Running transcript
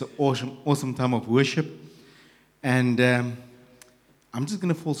Awesome time of worship. And I'm just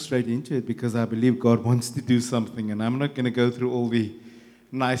going to fall straight into it because I believe God wants to do something. And I'm not going to go through all the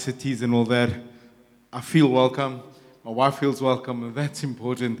niceties and all that. I feel welcome. My wife feels welcome, and that's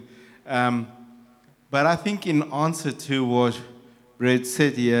important. But I think in answer to what Brett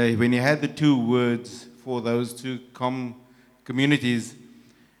said here, when he had the two words for those two communities,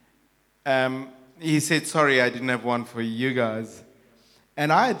 he said, sorry, I didn't have one for you guys.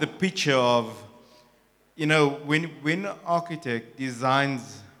 And I had the picture of, when an architect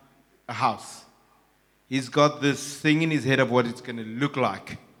designs a house, he's got this thing in his head of what it's going to look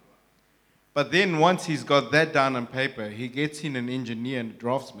like. But then once he's got that down on paper, he gets in an engineer and a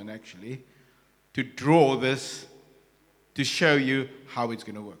draftsman, actually, to draw this to show you how it's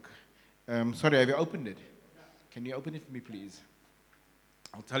going to work. Sorry, have you opened it? Can you open it for me, please?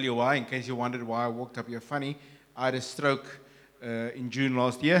 I'll tell you why, in case you wondered why I walked up here funny. I had a stroke in June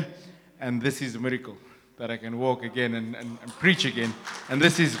last year, and this is a miracle that I can walk again and preach again. And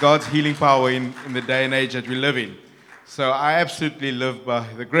this is God's healing power in the day and age that we live in. So I absolutely live by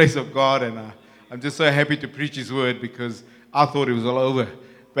the grace of God, and I'm just so happy to preach His word because I thought it was all over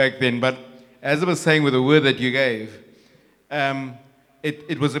back then. But as I was saying with the word that you gave,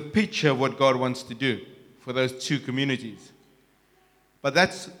 it was a picture of what God wants to do for those two communities. But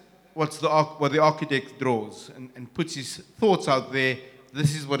that's what the architect draws and puts his thoughts out there.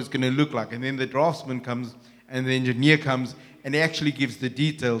 This is what it's going to look like. And then the draftsman comes and the engineer comes and he actually gives the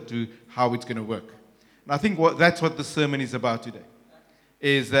detail to how it's going to work. And I think that's what the sermon is about today,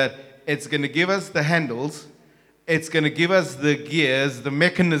 is that it's going to give us the handles, it's going to give us the gears, the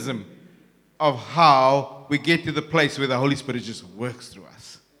mechanism of how we get to the place where the Holy Spirit just works through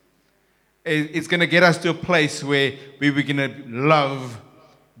us. It's going to get us to a place where we're going to love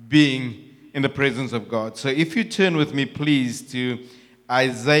being in the presence of God. So if you turn with me, please, to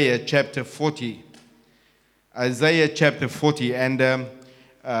Isaiah chapter 40. Isaiah chapter 40. And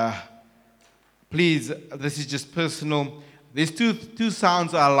please, this is just personal. There's two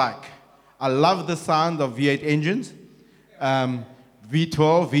sounds I like. I love the sound of V8 engines.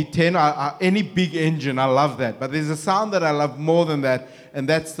 V12, V10, any big engine, I love that. But there's a sound that I love more than that, and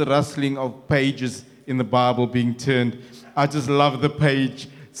that's the rustling of pages in the Bible being turned. I just love the page.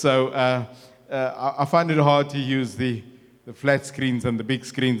 So I find it hard to use the flat screens and the big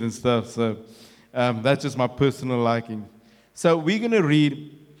screens and stuff. So that's just my personal liking. So we're going to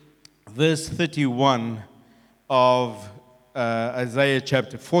read verse 31 of Isaiah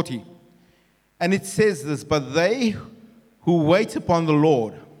chapter 40. And it says this, "But they who wait upon the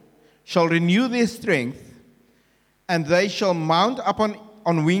Lord shall renew their strength, and they shall mount up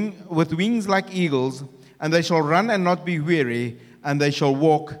with wings like eagles, and they shall run and not be weary, and they shall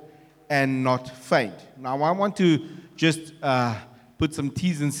walk and not faint." Now, I want to just put some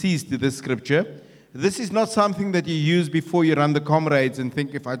T's and C's to this scripture. This is not something that you use before you run the comrades and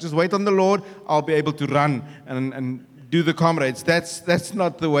think, if I just wait on the Lord, I'll be able to run and do the comrades. That's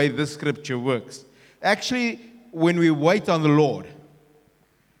not the way this scripture works. Actually, when we wait on the Lord,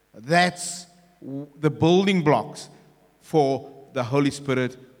 that's the building blocks for the Holy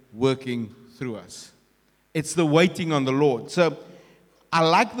Spirit working through us. It's the waiting on the Lord. So I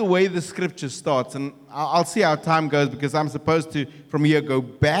like the way the scripture starts, and I'll see how time goes because I'm supposed to, from here, go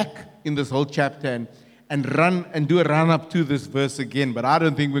back in this whole chapter and run and do a run-up to this verse again. But I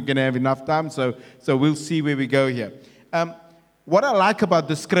don't think we're going to have enough time, so we'll see where we go here. What I like about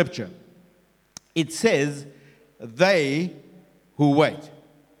the scripture, it says, they who wait.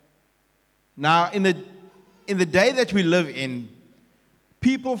 Now, in the day that we live in,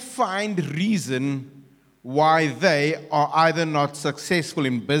 people find reason why they are either not successful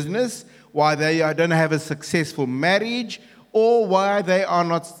in business, why they don't have a successful marriage, or why they are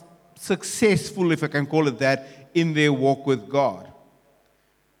not successful, if I can call it that, in their walk with God.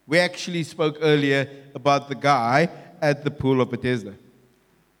 We actually spoke earlier about the guy at the pool of Bethesda.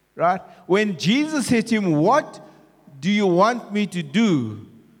 Right? When Jesus said to him, "What do you want me to do?"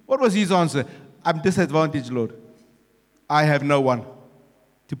 What was his answer? "I'm disadvantaged, Lord. I have no one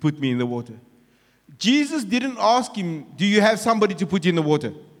to put me in the water." Jesus didn't ask him, "Do you have somebody to put you in the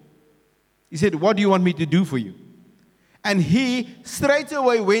water?" He said, "What do you want me to do for you?" And he straight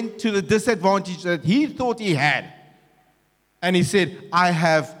away went to the disadvantage that he thought he had. And he said, "I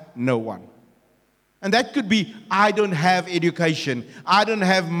have no one." And that could be, I don't have education, I don't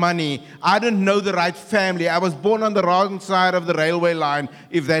have money, I don't know the right family, I was born on the wrong side of the railway line,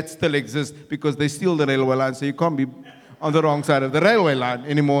 if that still exists, because they steal the railway line, so you can't be on the wrong side of the railway line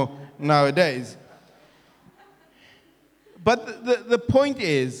anymore nowadays. But the point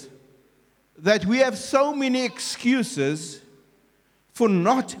is that we have so many excuses for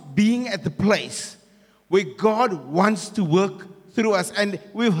not being at the place where God wants to work through us. And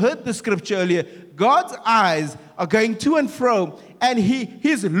we've heard the scripture earlier. God's eyes are going to and fro, and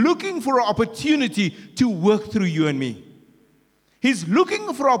He's looking for an opportunity to work through you and me. He's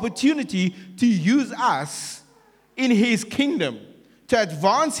looking for an opportunity to use us in His kingdom, to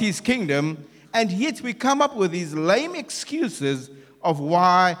advance His kingdom, and yet we come up with these lame excuses of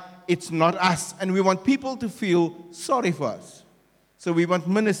why it's not us, and we want people to feel sorry for us. So we want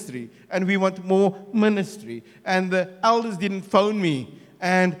ministry, and we want more ministry. And the elders didn't phone me,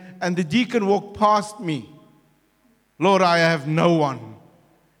 and the deacon walked past me. Lord, I have no one.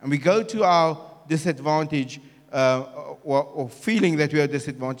 And we go to our disadvantage, or feeling that we are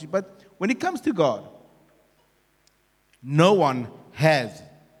disadvantaged. But when it comes to God, no one has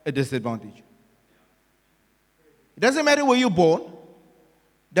a disadvantage. It doesn't matter where you're born.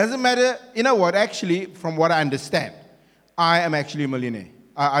 Doesn't matter, you know what, actually, from what I understand, I am actually a millionaire.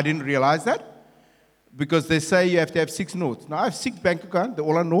 I didn't realize that, because they say you have to have 6 notes. Now, I have 6 bank accounts, they're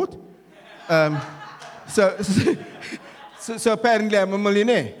all on note. So apparently I'm a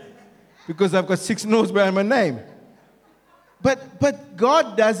millionaire, because I've got 6 notes behind my name. But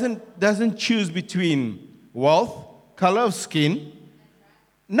God doesn't choose between wealth, color of skin,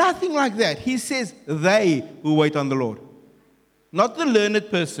 nothing like that. He says, they who wait on the Lord. Not the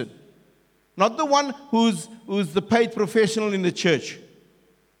learned person. Not the one who's the paid professional in the church.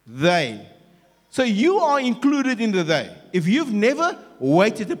 They. So you are included in the they. If you've never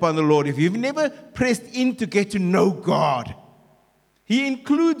waited upon the Lord, if you've never pressed in to get to know God, He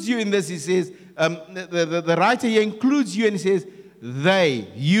includes you in this. He says, the writer here includes you, and he says, they,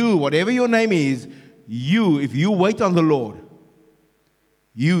 you, whatever your name is, you, if you wait on the Lord,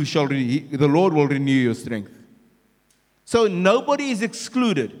 the Lord will renew your strength. So nobody is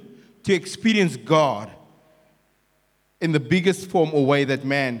excluded to experience God in the biggest form or way that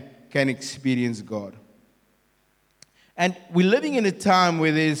man can experience God. And we're living in a time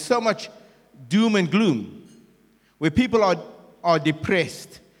where there's so much doom and gloom, where people are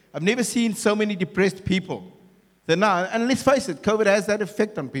depressed. I've never seen so many depressed people. And let's face it, COVID has that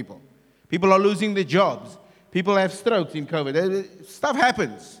effect on people. People are losing their jobs. People have strokes in COVID. Stuff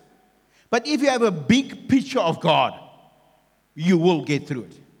happens. But if you have a big picture of God, you will get through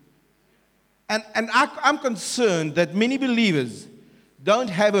it. And I'm concerned that many believers don't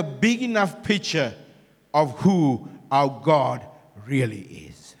have a big enough picture of who our God really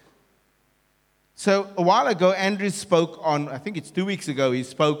is. So a while ago, Andrew spoke on, I think it's 2 weeks ago, he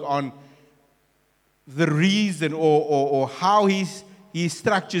spoke on the reason or how he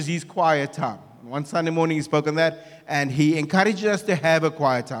structures his quiet time. One Sunday morning he spoke on that, and he encouraged us to have a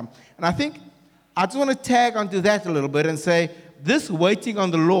quiet time. And I think I just want to tag onto that a little bit and say, this waiting on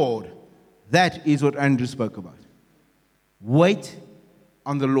the Lord, that is what Andrew spoke about. Wait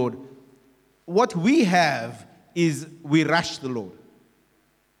on the Lord. What we have is we rush the Lord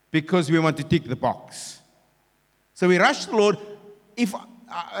because we want to tick the box. So we rush the Lord. If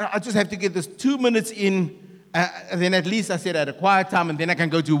I just have to get this 2 minutes in, and then at least I said at a quiet time, and then I can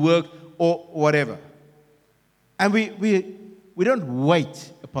go to work or whatever. And we don't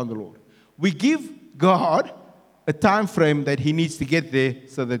wait upon the Lord. We give God a time frame that He needs to get there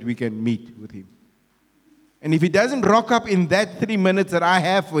so that we can meet with Him. And if He doesn't rock up in that 3 minutes that I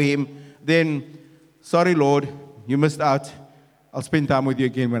have for Him, then, sorry, Lord, you missed out. I'll spend time with you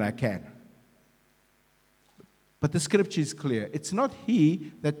again when I can. But the scripture is clear. It's not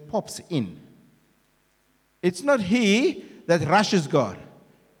He that pops in. It's not He that rushes God.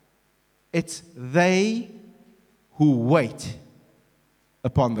 It's they who wait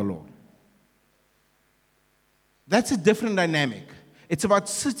upon the Lord. That's a different dynamic. It's about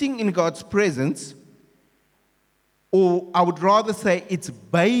sitting in God's presence, or I would rather say it's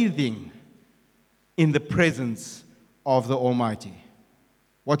bathing in the presence of the Almighty.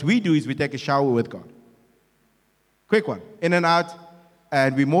 What we do is we take a shower with God. Quick one, in and out,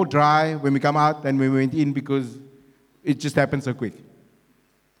 and we're more dry when we come out than when we went in because it just happens so quick.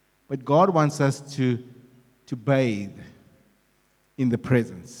 But God wants us to bathe in the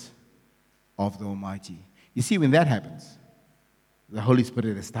presence of the Almighty. You see, when that happens, the Holy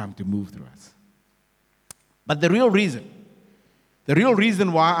Spirit has time to move through us. But the real reason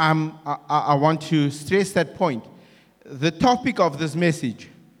why I want to stress that point, the topic of this message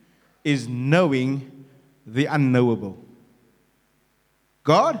is knowing the unknowable.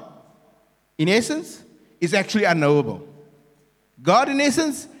 God, in essence, is actually unknowable. God, in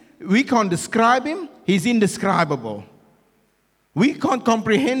essence, we can't describe Him. He's indescribable. We can't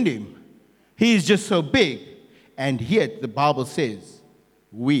comprehend Him. He is just so big. And yet, the Bible says,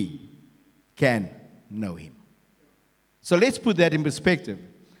 we can know Him. So let's put that in perspective.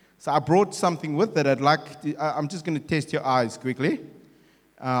 So I brought something with that I'm just going to test your eyes quickly.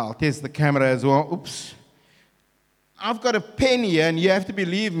 I'll test the camera as well. Oops. I've got a pen here, and you have to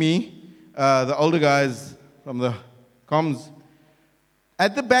believe me, the older guys from the comms.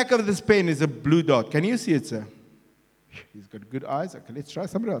 At the back of this pen is a blue dot. Can you see it, sir? He's got good eyes. Okay, let's try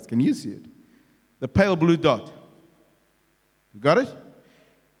somebody else. Can you see it? The pale blue dot. You got it?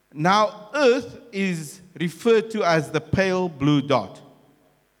 Now, Earth is referred to as the pale blue dot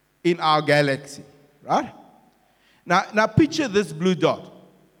in our galaxy, right? Now picture this blue dot.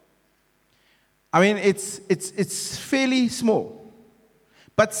 I mean, it's fairly small.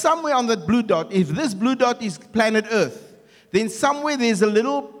 But somewhere on that blue dot, if this blue dot is planet Earth, then somewhere there's a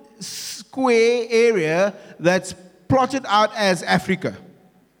little square area that's plotted out as Africa.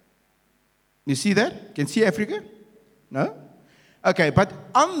 You see that? Can you see Africa? No? Okay, but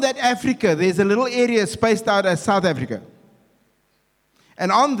on that Africa, there's a little area spaced out as South Africa.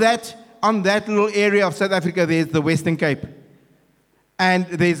 And on that little area of South Africa, there's the Western Cape. And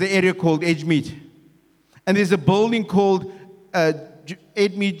there's an area called Edgemead. And there's a building called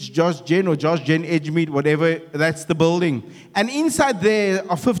Edgemead Josh Gen Edgemead, whatever, that's the building. And inside there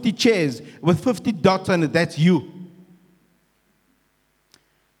are 50 chairs with 50 dots on it. That's you.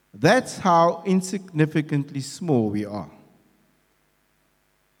 That's how insignificantly small we are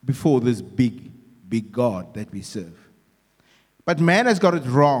before this big, big God that we serve. But man has got it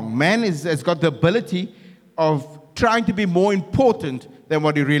wrong. Man has got the ability of trying to be more important than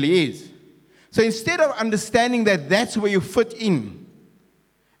what he really is. So instead of understanding that that's where you fit in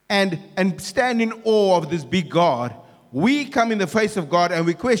and stand in awe of this big God, we come in the face of God and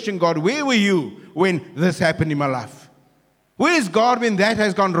we question God, where were you when this happened in my life? Where is God when that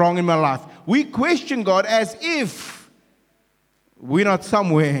has gone wrong in my life? We question God as if we're not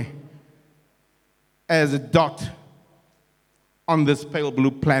somewhere as a dot on this pale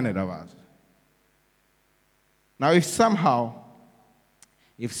blue planet of ours. Now, if somehow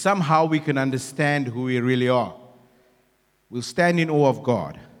we can understand who we really are, we'll stand in awe of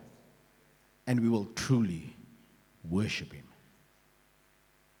God and we will truly worship Him.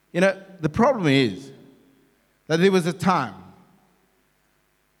 You know, the problem is that there was a time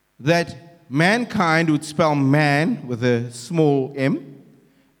that mankind would spell man with a small m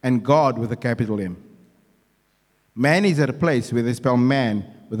and God with a capital M. Man is at a place where they spell man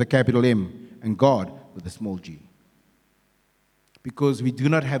with a capital M and God with a small g. Because we do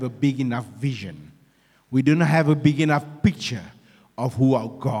not have a big enough vision. We do not have a big enough picture of who our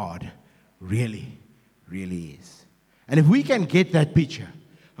God really, really is. And if we can get that picture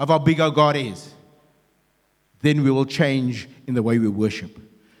of how big our God is, then we will change in the way we worship.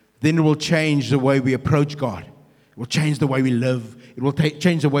 Then it will change the way we approach God. It will change the way we live. It will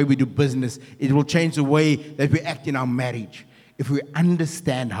change the way we do business. It will change the way that we act in our marriage if we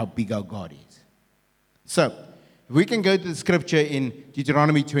understand how big our God is. So, if we can go to the scripture in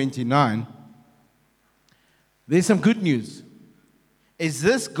Deuteronomy 29, there's some good news. Is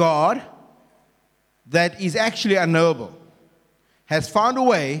this God that is actually unknowable has found a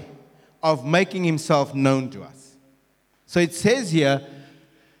way of making Himself known to us. So it says here,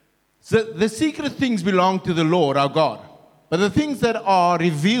 so the secret things belong to the Lord, our God. But the things that are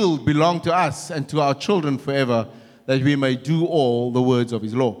revealed belong to us and to our children forever, that we may do all the words of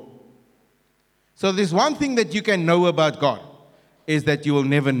His law. So there's one thing that you can know about God, is that you will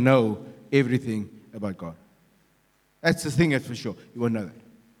never know everything about God. That's the thing, that's for sure. You won't know that.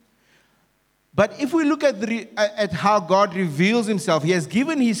 But if we look at how God reveals Himself, He has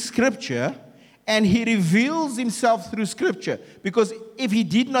given His scripture, and He reveals Himself through scripture. Because if He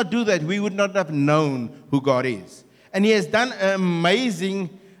did not do that, we would not have known who God is. And He has done an amazing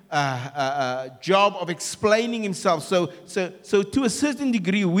job of explaining Himself. So to a certain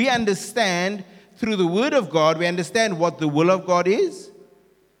degree, we understand through the Word of God, we understand what the will of God is.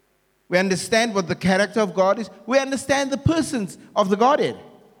 We understand what the character of God is. We understand the persons of the Godhead.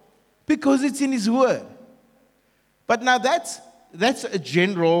 Because it's in His Word. But now that's a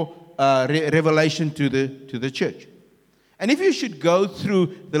general revelation to the church. And if you should go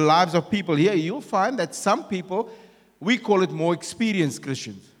through the lives of people here, you'll find that some people, we call it more experienced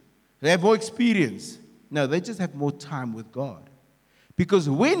Christians. They have more experience. No, they just have more time with God. Because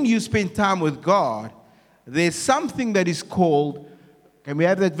when you spend time with God, there's something that is called, can we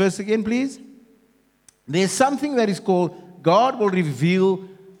have that verse again, please? There's something that is called, God will reveal,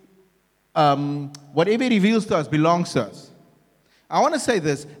 whatever He reveals to us belongs to us. I want to say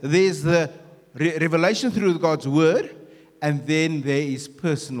this, there's the revelation through God's Word, and then there is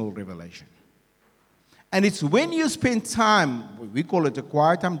personal revelation. And it's when you spend time, we call it a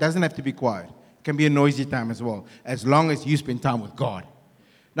quiet time, doesn't have to be quiet. It can be a noisy time as well, as long as you spend time with God.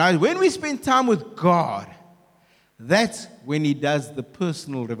 Now, when we spend time with God, that's when He does the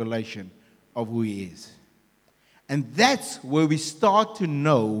personal revelation of who He is. And that's where we start to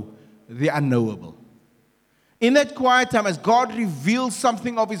know the unknowable. In that quiet time, as God reveals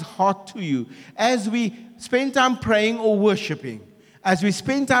something of His heart to you, as we spend time praying or worshiping, as we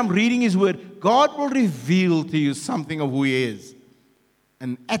spend time reading His Word, God will reveal to you something of who He is.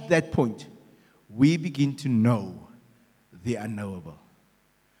 And at that point, we begin to know the unknowable.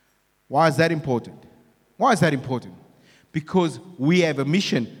 Why is that important? Why is that important? Because we have a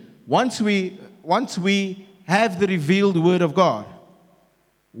mission. Once we have the revealed Word of God,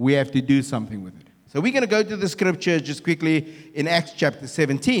 we have to do something with it. So we're going to go to the scripture just quickly in Acts chapter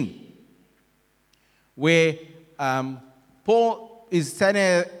 17, where Paul is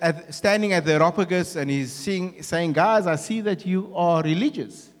standing at the Areopagus and he's saying, guys, I see that you are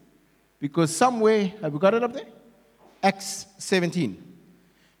religious. Because somewhere, have we got it up there? Acts 17.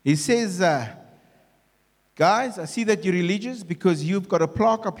 He says, guys, I see that you're religious because you've got a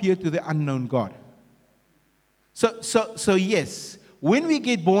plaque up here to the unknown God. So yes, when we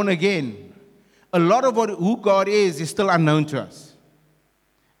get born again, a lot of who God is still unknown to us.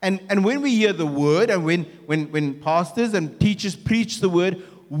 And when we hear the Word, and when pastors and teachers preach the Word,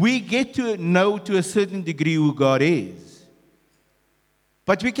 we get to know to a certain degree who God is.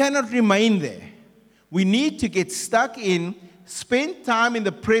 But we cannot remain there. We need to get stuck in, spend time in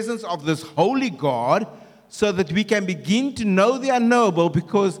the presence of this holy God so that we can begin to know the unknowable,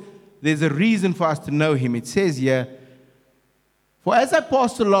 because there's a reason for us to know Him. It says here, for as I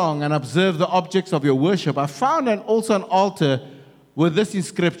passed along and observed the objects of your worship, I found also an altar with this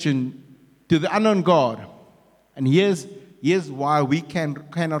inscription, to the unknown God. And here's why we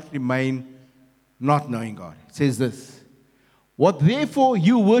cannot remain not knowing God. It says this, what therefore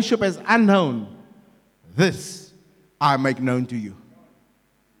you worship as unknown, this I make known to you.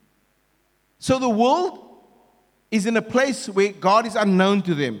 So the world is in a place where God is unknown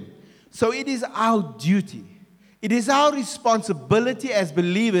to them. So it is our duty, it is our responsibility as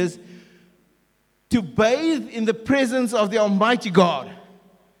believers to bathe in the presence of the Almighty God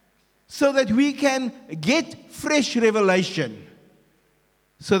so that we can get fresh revelation,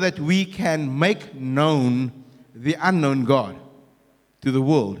 so that we can make known the unknown God to the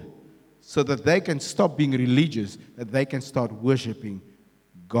world, so that they can stop being religious, that they can start worshiping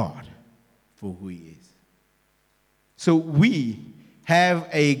God for who He is. So we have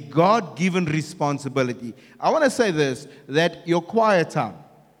a God-given responsibility. I want to say this, that your quiet time,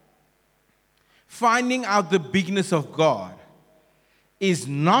 finding out the bigness of God, is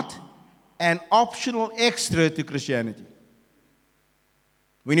not an optional extra to Christianity.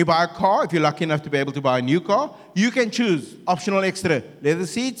 When you buy a car, if you're lucky enough to be able to buy a new car, you can choose optional extra. Leather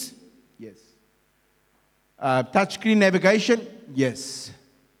seats? Yes. Touchscreen navigation? Yes.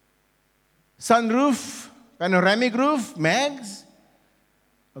 Sunroof? Panoramic roof? Mags?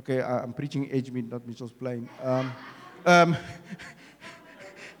 Okay, I'm preaching Edgemead, not Mitchell's Plain.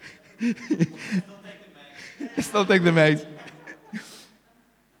 Still take the mags.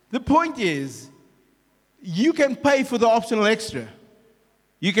 The point is, you can pay for the optional extra.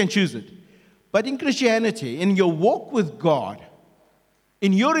 You can choose it. But in Christianity, in your walk with God,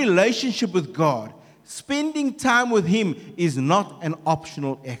 in your relationship with God, spending time with Him is not an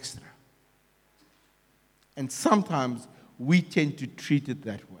optional extra. And sometimes we tend to treat it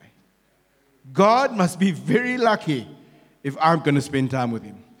that way. God must be very lucky if I'm going to spend time with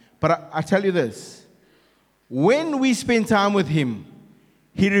Him. But I tell you this, when we spend time with Him,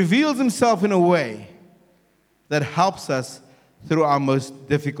 He reveals Himself in a way that helps us through our most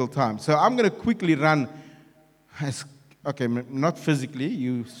difficult times. So I'm going to quickly run, not physically,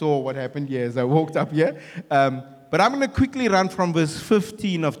 you saw what happened here as I walked up here, but I'm going to quickly run from verse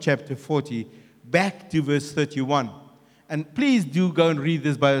 15 of chapter 40 back to verse 31. And please do go and read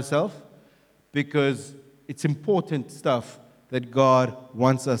this by yourself, because it's important stuff that God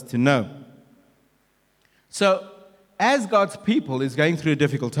wants us to know. So, as God's people is going through a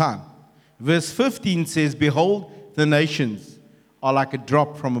difficult time, verse 15 says, behold, the nations are like a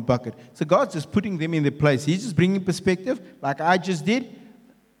drop from a bucket. So God's just putting them in their place. He's just bringing perspective, like I just did.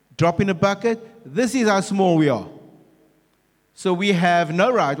 Drop in a bucket. This is how small we are. So we have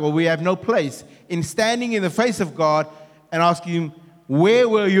no right, or we have no place in standing in the face of God and asking Him, where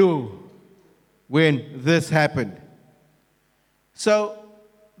were you when this happened? So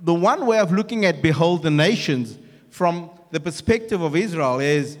the one way of looking at behold the nations from the perspective of Israel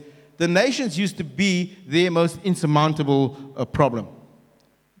is the nations used to be their most insurmountable problem.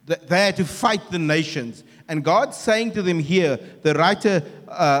 They had to fight the nations. And God's saying to them here, the writer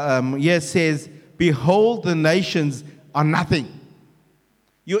here says, behold, the nations are nothing.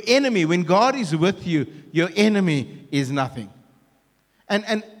 Your enemy, when God is with you, your enemy is nothing.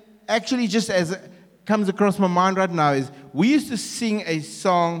 And actually, just as it comes across my mind right now, is we used to sing a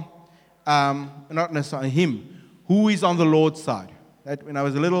song, not a song, a hymn, Who is on the Lord's Side? That when I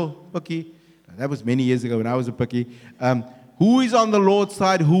was a little bookie, that was many years ago when I was a bookie. Who is on the Lord's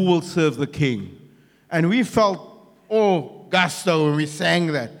side? Who will serve the King? And we felt all gusto when we sang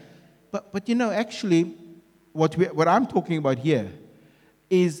that. But you know, actually, what I'm talking about here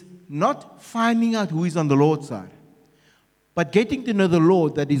is not finding out who is on the Lord's side, but getting to know the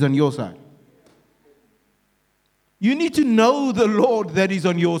Lord that is on your side. You need to know the Lord that is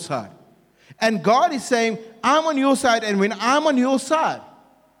on your side. And God is saying, I'm on your side, and when I'm on your side,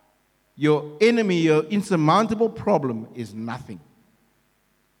 your enemy, your insurmountable problem is nothing.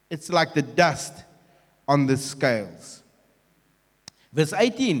 It's like the dust on the scales. Verse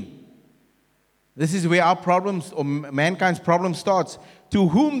 18. This is where our problems, or mankind's problem starts. To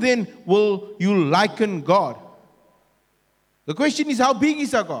whom then will you liken God? The question is, how big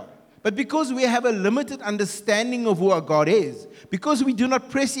is our God? But because we have a limited understanding of who our God is, because we do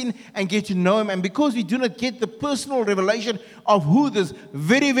not press in and get to know Him, and because we do not get the personal revelation of who this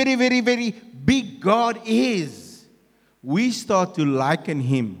very, very, very, very big God is, we start to liken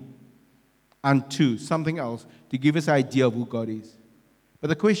Him unto something else to give us an idea of who God is. But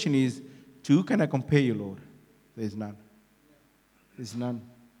the question is, to who can I compare you, Lord? There's none. There's none.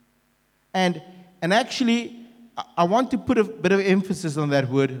 And actually, I want to put a bit of emphasis on that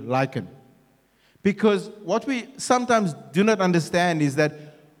word, liken. Because what we sometimes do not understand is that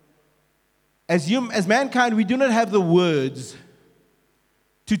as mankind, we do not have the words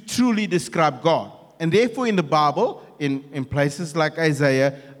to truly describe God. And therefore, in the Bible, in places like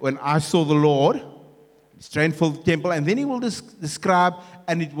Isaiah, when I saw the Lord, strength for the temple, and then he will describe,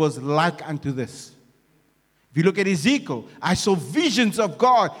 and it was like unto this. If you look at Ezekiel, I saw visions of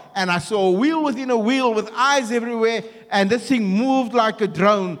God, and I saw a wheel within a wheel with eyes everywhere, and this thing moved like a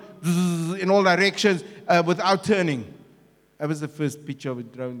drone in all directions without turning. That was the first picture of a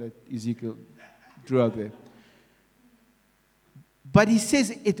drone that Ezekiel drew out there. But he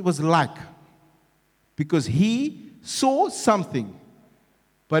says it was like, because he saw something,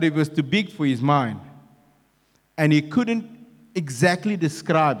 but it was too big for his mind, and he couldn't exactly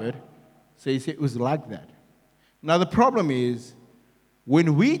describe it, so he said it was like that. Now, the problem is,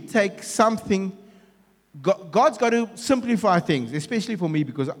 when we take something, God's got to simplify things, especially for me,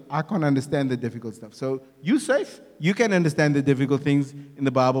 because I can't understand the difficult stuff. So, you safe, you can understand the difficult things in the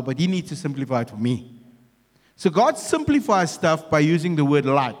Bible, but He needs to simplify it for me. So, God simplifies stuff by using the word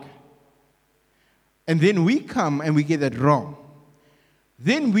like. And then we come and we get that wrong.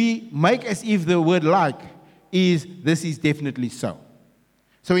 Then we make as if the word like is, this is definitely so.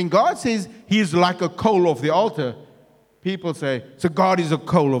 So when God says He is like a coal of the altar, people say, so God is a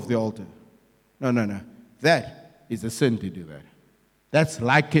coal of the altar. No. That is a sin to do that.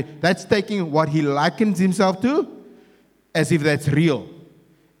 That's taking what He likens Himself to as if that's real,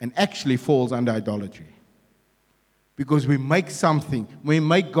 and actually falls under idolatry. Because we make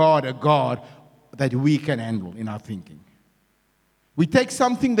God a God that we can handle in our thinking. We take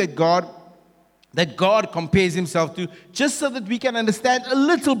something that God compares Himself to, just so that we can understand a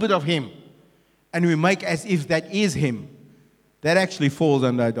little bit of Him. And we make as if that is Him. That actually falls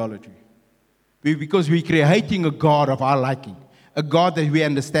under idolatry. Because we're creating a God of our liking. A God that we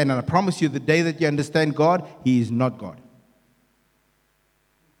understand. And I promise you, the day that you understand God, He is not God.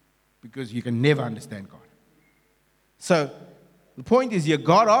 Because you can never understand God. So, the point is here,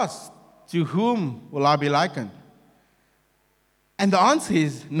 God asks, to whom will I be likened? And the answer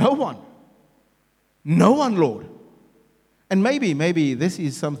is, no one. No one, Lord. And maybe this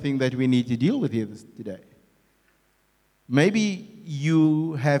is something that we need to deal with here today. Maybe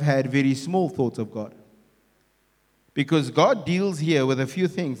you have had very small thoughts of God. Because God deals here with a few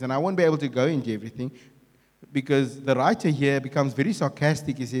things, and I won't be able to go into everything, because the writer here becomes very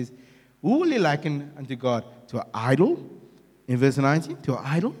sarcastic. He says, who will you liken unto God? To an idol? In verse 19, to an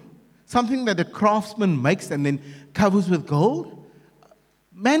idol? Something that a craftsman makes and then covers with gold?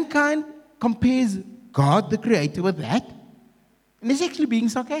 Mankind compares God, the Creator, with that. And he's actually being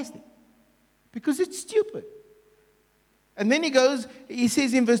sarcastic. Because it's stupid. And then he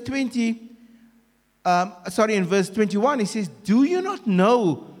says in verse 21, he says, do you not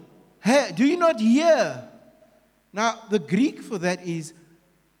know? Do you not hear? Now, the Greek for that is,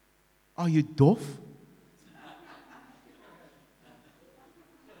 are you deaf?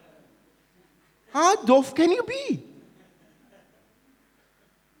 How deaf can you be?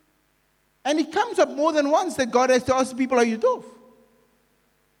 And it comes up more than once that God has to ask the people, are you doof?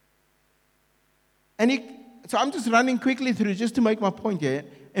 So I'm just running quickly through just to make my point here.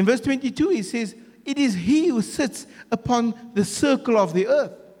 In verse 22, he says, it is he who sits upon the circle of the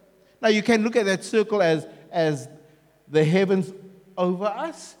earth. Now you can look at that circle as the heavens over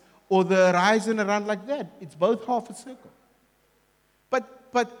us, or the horizon around like that. It's both half a circle.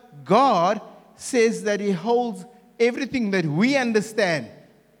 But God says that he holds everything that we understand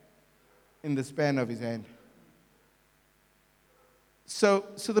in the span of his hand. So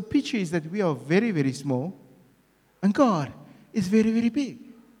the picture is that we are very, very small, and God is very, very big.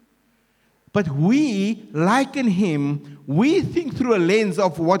 But we liken him, we think through a lens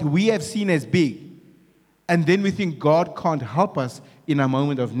of what we have seen as big. And then we think God can't help us in a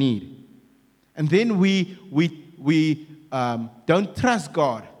moment of need. And then we don't trust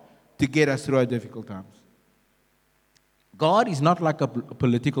God to get us through our difficult times. God is not like a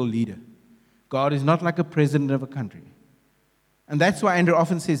political leader. God is not like a president of a country. And that's why Andrew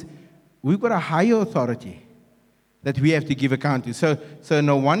often says, we've got a higher authority that we have to give account to. So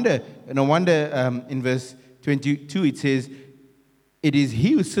no wonder in verse 22 it says, it is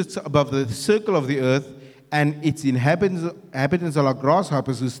he who sits above the circle of the earth, and its inhabitants are like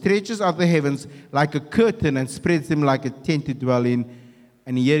grasshoppers, who stretches out the heavens like a curtain and spreads them like a tent to dwell in.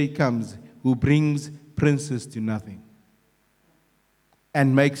 And here it comes, who brings princes to nothing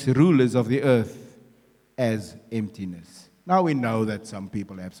and makes rulers of the earth as emptiness. Now we know that some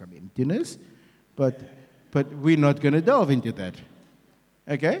people have some emptiness, but we're not going to delve into that.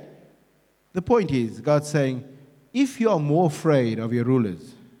 Okay? The point is, God's saying, if you are more afraid of your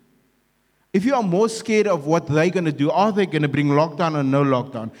rulers, if you are more scared of what they're going to do, are they going to bring lockdown or no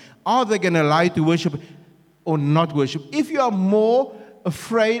lockdown? Are they going to lie to worship or not worship? If you are more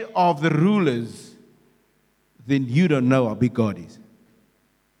afraid of the rulers, then you don't know how big God is.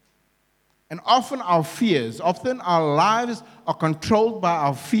 And often our lives are controlled by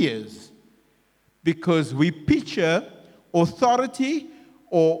our fears, because we picture authority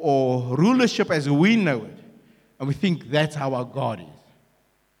or rulership as we know it, and we think that's how our God is.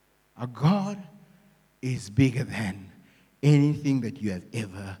 Our God is bigger than anything that you have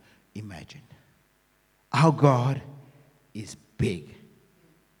ever imagined. Our God is big.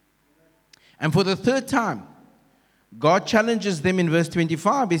 And for the third time, God challenges them in verse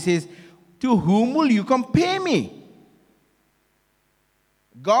 25. He says, to whom will you compare me?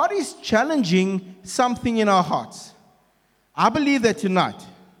 God is challenging something in our hearts. I believe that tonight,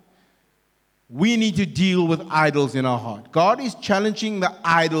 we need to deal with idols in our heart. God is challenging the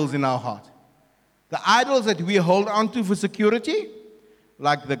idols in our heart. The idols that we hold onto for security,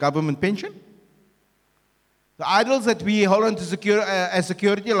 like the government pension. The idols that we hold on to as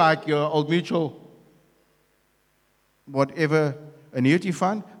security, like your Old Mutual, whatever, annuity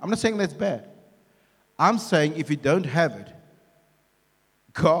fund. I'm not saying that's bad. I'm saying if you don't have it,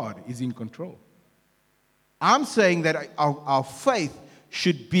 God is in control. I'm saying that our faith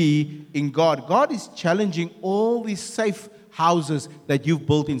should be in God. God is challenging all these safe houses that you've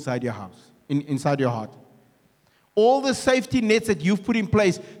built inside your house, inside your heart. All the safety nets that you've put in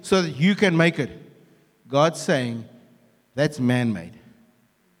place so that you can make it. God's saying, that's man-made.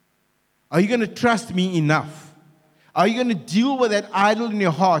 Are you going to trust me enough? Are you going to deal with that idol in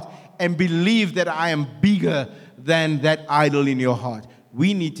your heart and believe that I am bigger than that idol in your heart?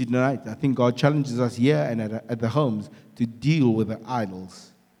 We need to tonight, I think God challenges us here and at the homes to deal with the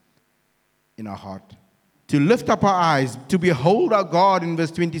idols in our heart. To lift up our eyes, to behold our God in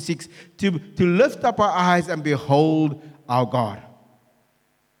verse 26. To lift up our eyes and behold our God.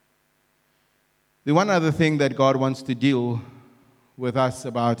 The one other thing that God wants to deal with us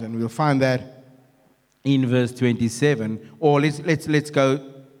about, and we'll find that in verse 27, or let's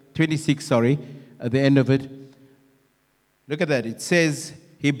go 26, at the end of it. Look at that. It says,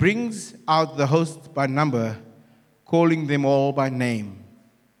 he brings out the host by number, calling them all by name.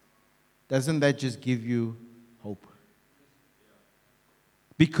 Doesn't that just give you hope?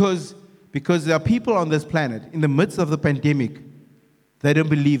 Because there are people on this planet, in the midst of the pandemic, they don't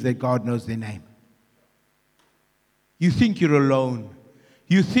believe that God knows their name. You think you're alone.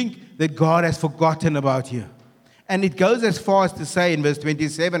 You think that God has forgotten about you. And it goes as far as to say in verse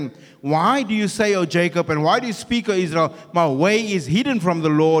 27, why do you say, O Jacob, and why do you speak, O Israel, my way is hidden from the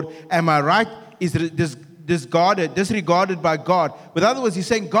Lord, and my right is disregarded by God. With other words, he's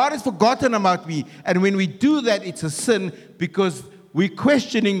saying, God has forgotten about me. And when we do that, it's a sin because we're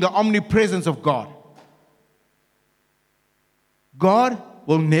questioning the omnipresence of God. God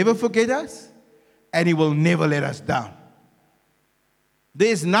will never forget us, and he will never let us down.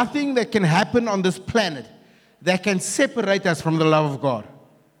 There's nothing that can happen on this planet that can separate us from the love of God.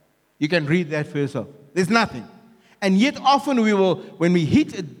 You can read that for yourself. There's nothing. And yet often we will, when we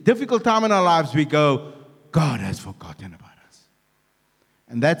hit a difficult time in our lives, we go, God has forgotten about us.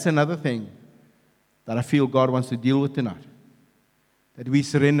 And that's another thing that I feel God wants to deal with tonight. That we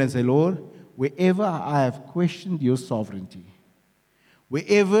surrender and say, Lord, wherever I have questioned your sovereignty,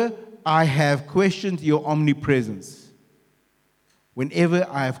 wherever I have questioned your omnipresence, whenever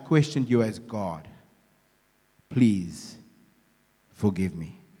I have questioned you as God, please forgive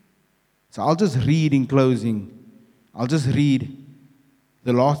me. So I'll just read in closing. I'll just read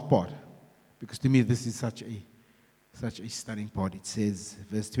the last part, because to me this is such a stunning part. It says,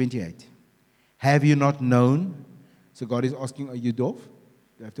 verse 28, have you not known? So God is asking, are you deaf?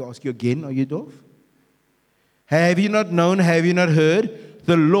 Do I have to ask you again, are you deaf? Have you not known, have you not heard?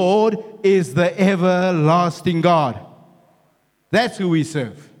 The Lord is the everlasting God. That's who we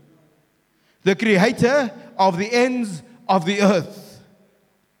serve. The creator of the ends of the earth.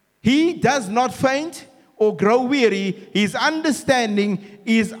 He does not faint or grow weary. His understanding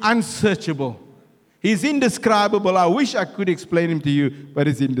is unsearchable. He's indescribable. I wish I could explain him to you, but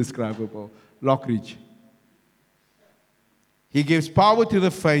it's indescribable. Lockridge. He gives power to the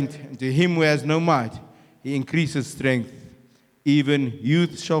faint, and to him who has no might, he increases strength. Even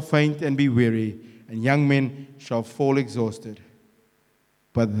youth shall faint and be weary, and young men shall fall exhausted.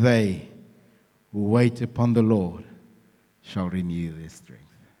 But they who wait upon the Lord shall renew their strength.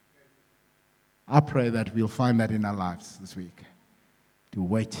 I pray that we'll find that in our lives this week, to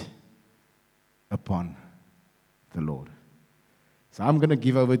wait upon the Lord. So I'm going to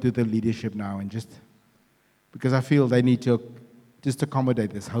give over to the leadership now, and just because I feel they need to just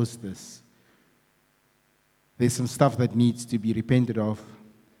accommodate this, host this. There's some stuff that needs to be repented of,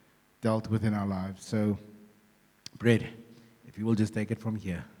 dealt with in our lives. So, Brett, if you will just take it from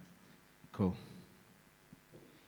here. Cool.